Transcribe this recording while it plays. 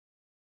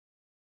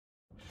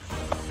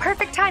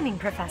Perfect timing,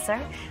 Professor.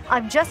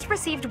 I've just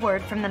received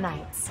word from the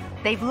Knights.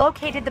 They've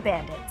located the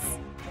bandits.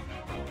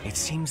 It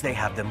seems they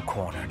have them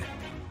cornered.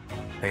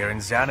 They are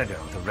in Xanadu,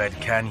 the Red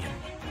Canyon.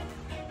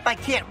 I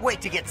can't wait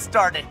to get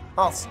started.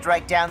 I'll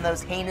strike down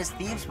those heinous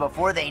thieves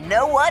before they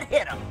know what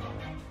hit them.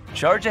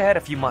 Charge ahead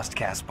if you must,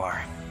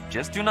 Caspar.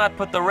 Just do not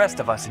put the rest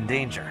of us in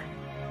danger.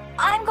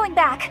 I'm going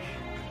back.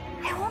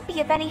 I won't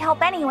be of any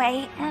help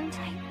anyway, and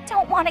I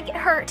don't want to get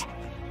hurt.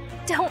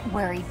 Don't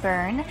worry,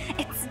 Byrne.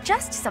 It's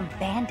just some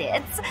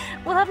bandits.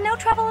 We'll have no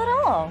trouble at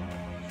all.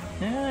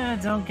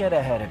 Don't get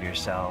ahead of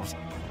yourselves.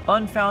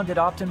 Unfounded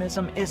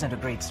optimism isn't a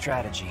great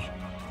strategy.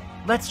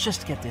 Let's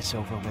just get this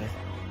over with.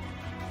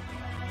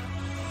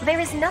 There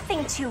is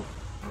nothing to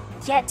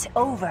get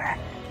over.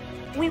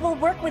 We will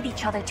work with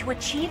each other to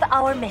achieve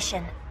our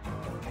mission.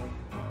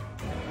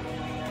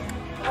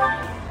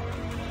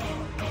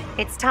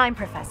 It's time,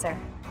 Professor.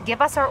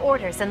 Give us our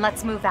orders and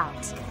let's move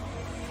out.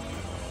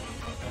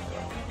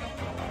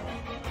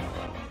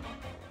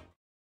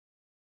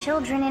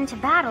 Children into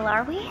battle,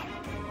 are we?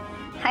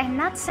 I am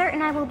not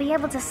certain I will be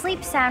able to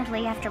sleep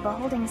soundly after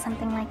beholding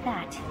something like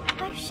that.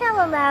 I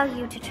shall allow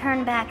you to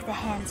turn back the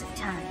hands of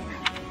time.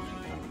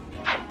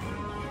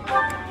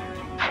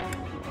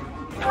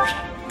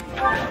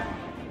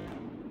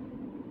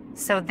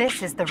 So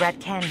this is the Red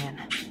Canyon.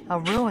 A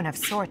ruin of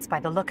sorts by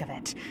the look of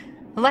it.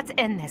 Let's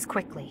end this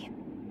quickly.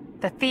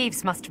 The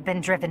thieves must have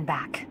been driven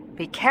back.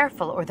 Be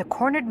careful or the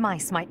cornered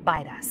mice might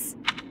bite us.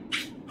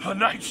 The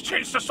Knights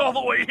chased us all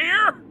the way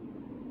here?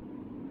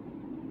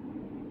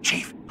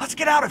 Chief, let's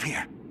get out of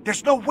here.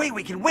 There's no way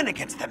we can win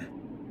against them.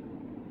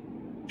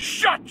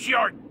 Shut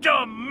your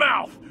dumb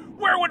mouth!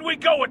 Where would we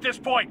go at this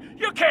point?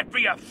 You can't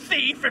be a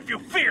thief if you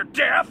fear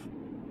death!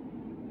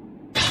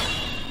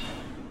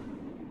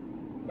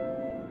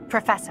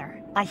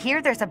 Professor, I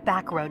hear there's a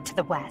back road to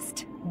the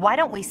west. Why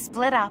don't we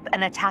split up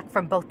and attack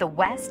from both the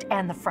west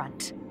and the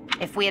front?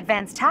 If we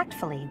advance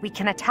tactfully, we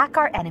can attack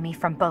our enemy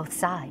from both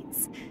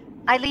sides.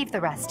 I leave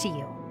the rest to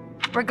you.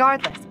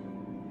 Regardless.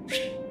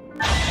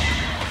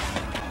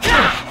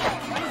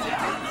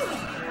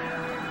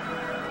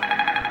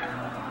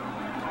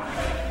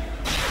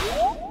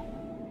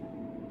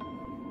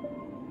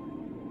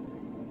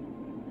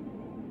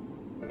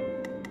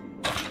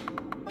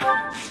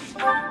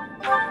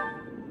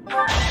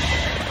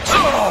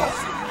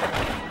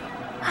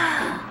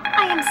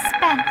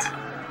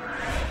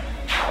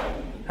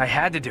 I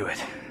had to do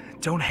it.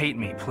 Don't hate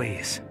me,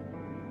 please.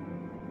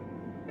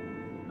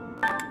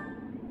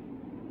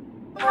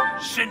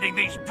 Sending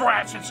these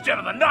brats instead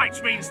of the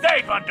Knights means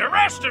they've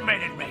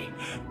underestimated me.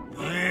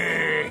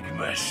 Big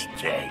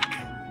mistake.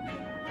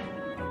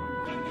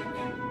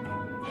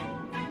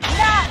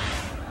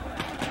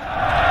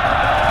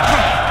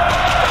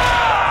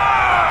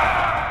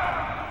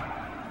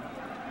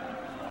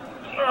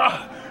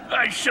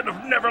 I should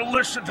have never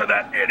listened to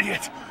that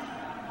idiot.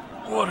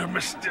 What a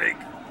mistake.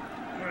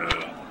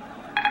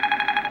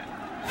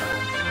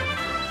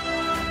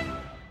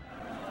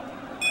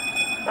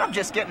 I'm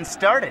just getting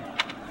started.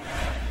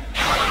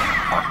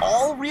 Are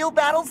all real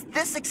battles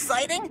this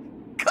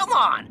exciting? Come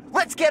on,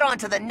 let's get on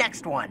to the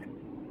next one.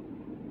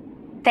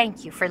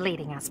 Thank you for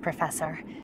leading us, Professor.